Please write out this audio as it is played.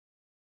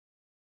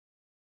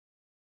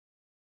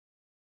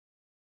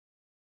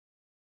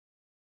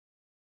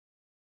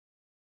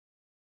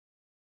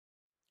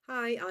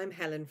Hi, I'm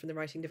Helen from the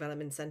Writing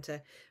Development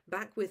Centre,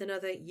 back with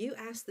another You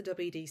Ask the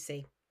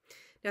WDC.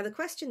 Now the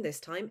question this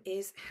time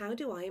is, how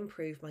do I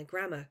improve my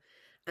grammar?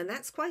 And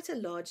that's quite a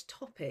large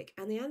topic,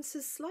 and the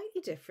answer's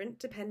slightly different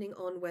depending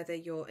on whether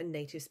you're a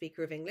native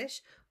speaker of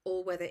English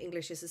or whether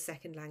English is a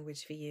second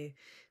language for you.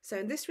 So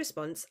in this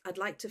response, I'd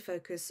like to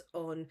focus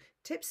on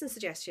tips and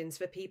suggestions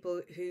for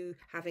people who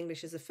have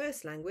English as a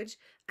first language,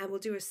 and we'll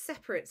do a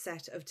separate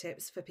set of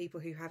tips for people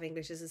who have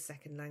English as a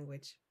second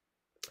language.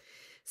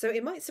 So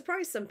it might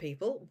surprise some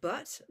people,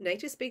 but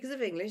native speakers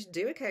of English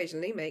do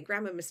occasionally make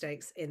grammar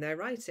mistakes in their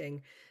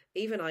writing.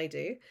 Even I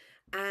do.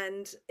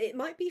 And it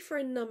might be for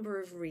a number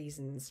of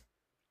reasons.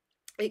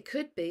 It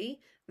could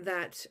be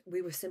that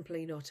we were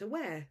simply not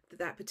aware that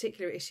that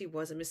particular issue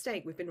was a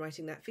mistake. We've been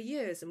writing that for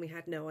years and we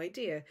had no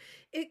idea.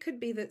 It could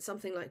be that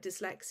something like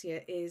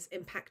dyslexia is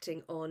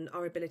impacting on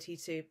our ability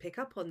to pick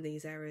up on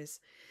these errors.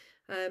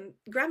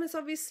 Grammar is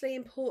obviously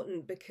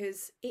important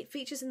because it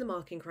features in the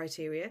marking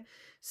criteria,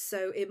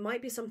 so it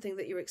might be something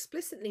that you're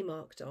explicitly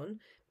marked on,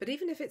 but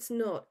even if it's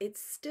not, it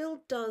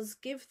still does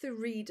give the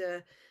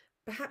reader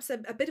perhaps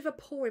a bit of a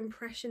poor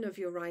impression of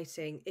your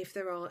writing if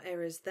there are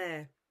errors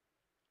there.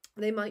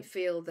 They might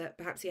feel that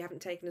perhaps you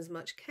haven't taken as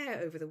much care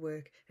over the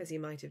work as you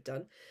might have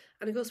done.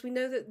 And of course, we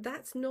know that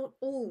that's not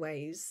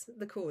always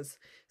the cause.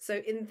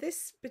 So in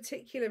this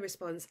particular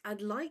response,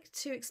 I'd like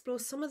to explore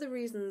some of the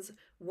reasons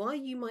why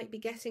you might be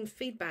getting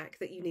feedback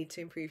that you need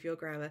to improve your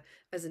grammar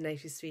as a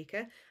native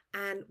speaker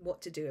and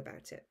what to do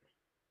about it.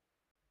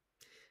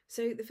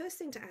 So the first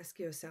thing to ask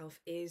yourself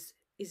is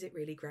it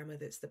really grammar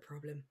that's the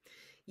problem?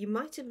 You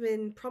might have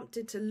been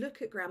prompted to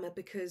look at grammar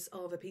because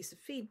of a piece of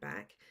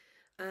feedback,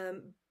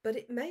 but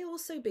it may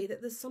also be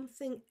that there's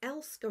something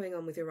else going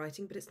on with your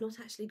writing, but it's not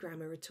actually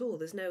grammar at all.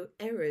 There's no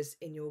errors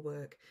in your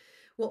work.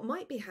 What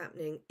might be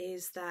happening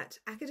is that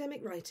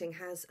academic writing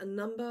has a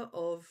number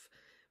of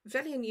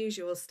very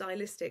unusual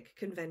stylistic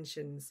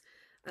conventions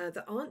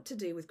that aren't to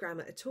do with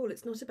grammar at all.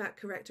 It's not about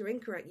correct or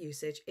incorrect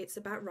usage. It's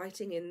about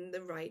writing in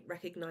the right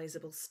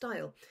recognizable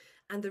style.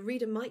 And the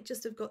reader might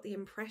just have got the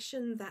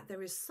impression that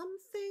there is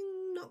something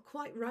not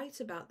quite right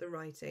about the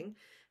writing,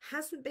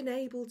 hasn't been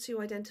able to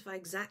identify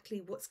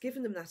exactly what's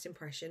given them that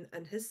impression,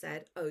 and has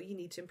said, oh, you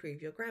need to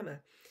improve your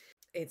grammar.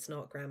 It's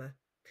not grammar.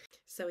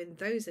 So in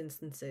those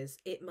instances,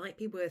 it might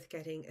be worth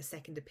getting a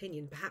second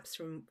opinion, perhaps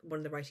from one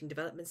of the Writing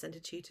Development Centre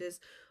tutors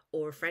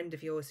or a friend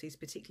of yours who's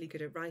particularly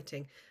good at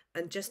writing,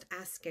 and just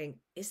asking,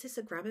 is this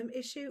a grammar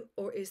issue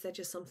or is there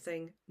just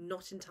something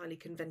not entirely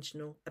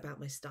conventional about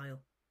my style?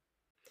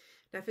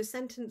 Now, for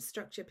sentence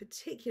structure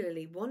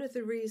particularly, one of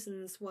the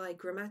reasons why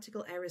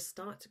grammatical errors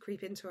start to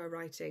creep into our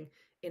writing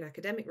in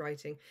academic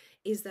writing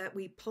is that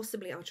we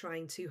possibly are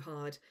trying too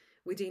hard.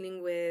 We're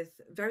dealing with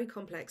very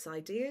complex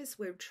ideas.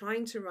 We're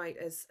trying to write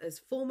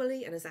as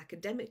formally and as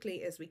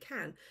academically as we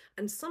can.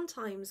 And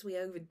sometimes we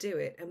overdo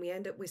it and we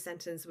end up with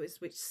sentences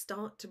which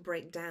start to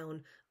break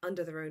down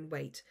under their own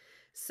weight.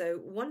 So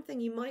one thing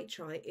you might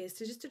try is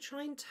to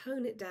try and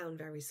tone it down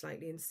very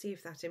slightly and see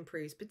if that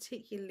improves,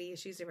 particularly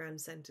issues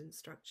around sentence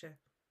structure.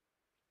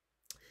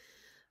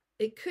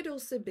 It could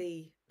also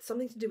be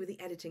something to do with the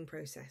editing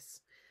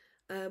process.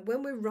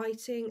 When we're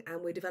writing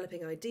and we're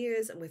developing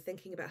ideas and we're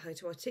thinking about how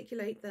to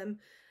articulate them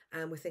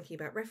and we're thinking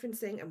about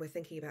referencing and we're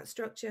thinking about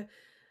structure,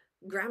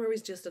 grammar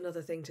is just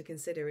another thing to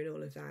consider in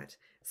all of that.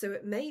 So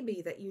it may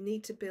be that you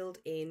need to build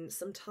in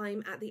some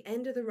time at the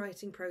end of the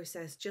writing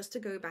process just to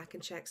go back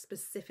and check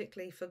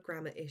specifically for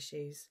grammar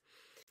issues.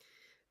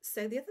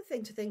 So the other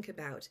thing to think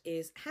about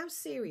is, how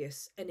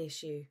serious an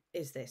issue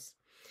is this?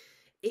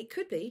 It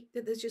could be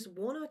that there's just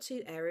one or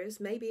two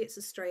errors. Maybe it's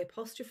a stray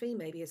apostrophe,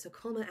 maybe it's a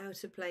comma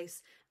out of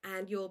place,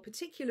 and your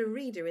particular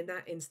reader in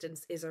that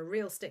instance is a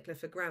real stickler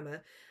for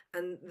grammar,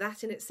 and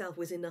that in itself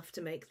was enough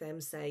to make them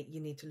say,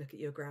 you need to look at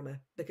your grammar,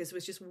 because there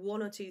was just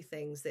one or two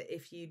things that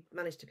if you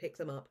managed to pick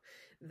them up,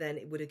 then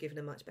it would have given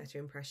a much better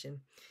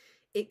impression.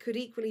 It could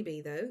equally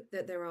be, though,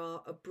 that there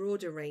are a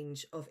broader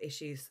range of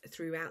issues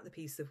throughout the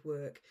piece of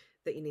work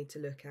that you need to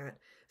look at.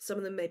 Some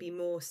of them may be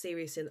more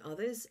serious than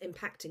others,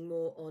 impacting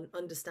more on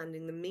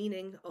understanding the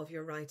meaning of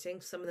your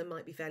writing. Some of them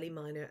might be fairly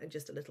minor and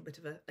just a little bit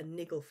of a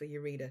niggle for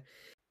your reader.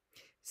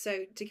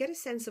 So to get a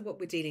sense of what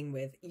we're dealing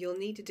with, you'll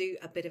need to do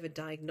a bit of a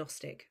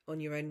diagnostic on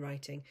your own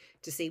writing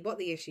to see what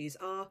the issues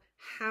are,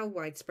 how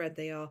widespread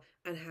they are,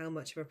 and how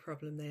much of a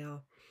problem they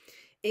are.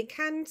 It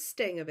can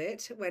sting a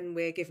bit when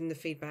we're given the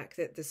feedback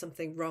that there's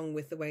something wrong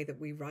with the way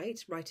that we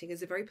write. Writing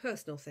is a very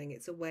personal thing.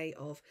 It's a way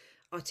of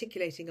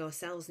articulating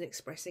ourselves and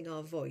expressing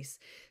our voice.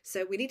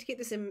 So we need to keep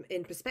this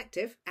in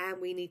perspective,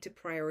 and we need to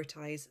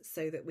prioritise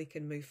so that we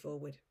can move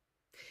forward.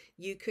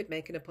 You could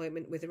make an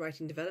appointment with the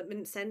Writing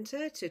Development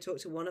Centre to talk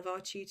to one of our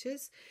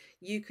tutors.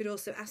 You could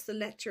also ask the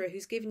lecturer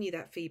who's given you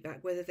that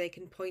feedback whether they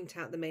can point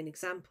out the main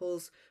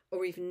examples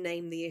or even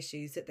name the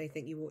issues that they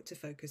think you ought to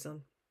focus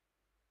on.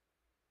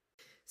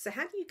 So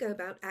how do you go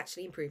about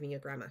actually improving your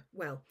grammar?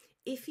 Well,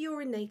 if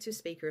you're a native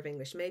speaker of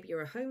English, maybe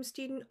you're a home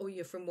student or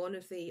you're from one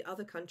of the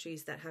other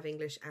countries that have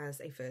English as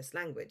a first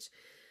language,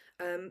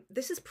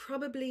 This is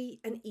probably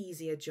an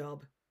easier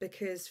job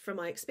because from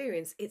my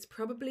experience, it's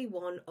probably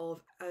one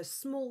of a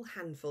small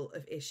handful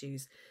of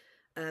issues.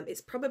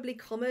 It's probably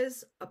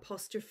commas,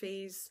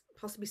 apostrophes,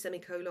 possibly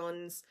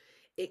semicolons.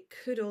 It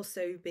could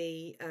also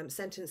be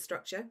sentence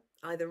structure,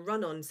 either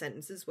run-on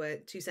sentences where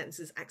two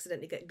sentences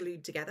accidentally get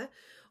glued together,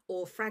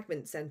 or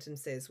fragment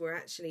sentences where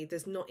actually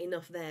there's not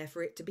enough there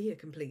for it to be a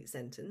complete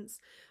sentence,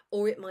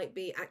 or it might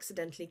be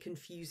accidentally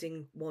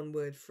confusing one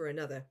word for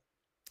another,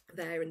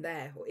 there and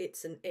there, or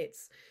it's and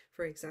it's,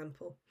 for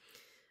example.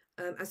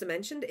 As I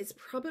mentioned, it's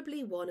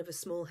probably one of a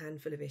small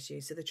handful of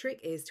issues. So the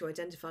trick is to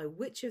identify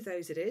which of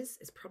those it is.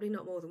 It's probably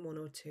not more than one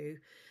or two,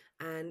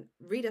 and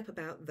read up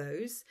about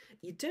those.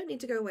 You don't need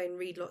to go away and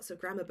read lots of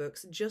grammar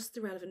books, just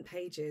the relevant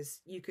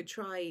pages. You could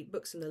try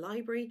books in the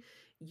library.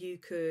 You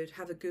could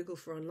have a Google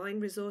for online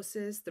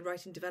resources. The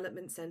Writing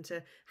Development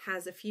Centre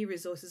has a few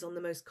resources on the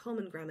most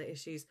common grammar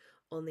issues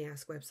on the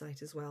Ask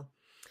website as well.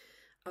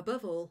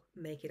 Above all,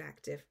 make it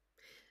active.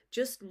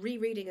 Just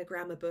rereading a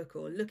grammar book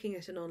or looking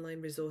at an online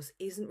resource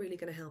isn't really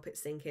going to help it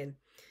sink in.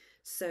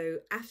 So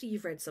after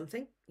you've read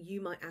something,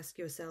 you might ask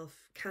yourself,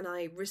 can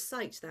I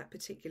recite that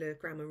particular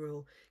grammar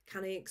rule?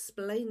 Can I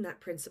explain that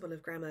principle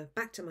of grammar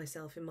back to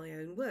myself in my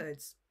own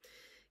words?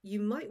 You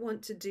might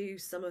want to do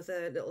some of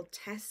the little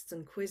tests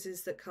and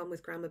quizzes that come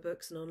with grammar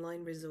books and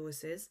online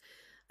resources.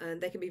 And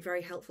they can be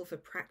very helpful for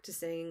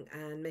practicing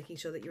and making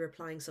sure that you're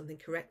applying something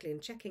correctly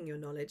and checking your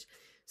knowledge.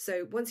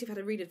 So once you've had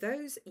a read of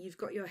those, you've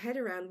got your head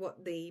around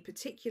what the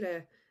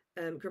particular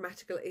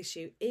grammatical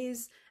issue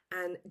is,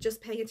 and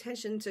just paying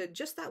attention to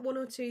just that one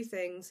or two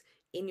things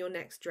in your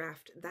next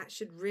draft. That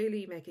should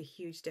really make a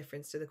huge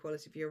difference to the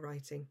quality of your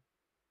writing.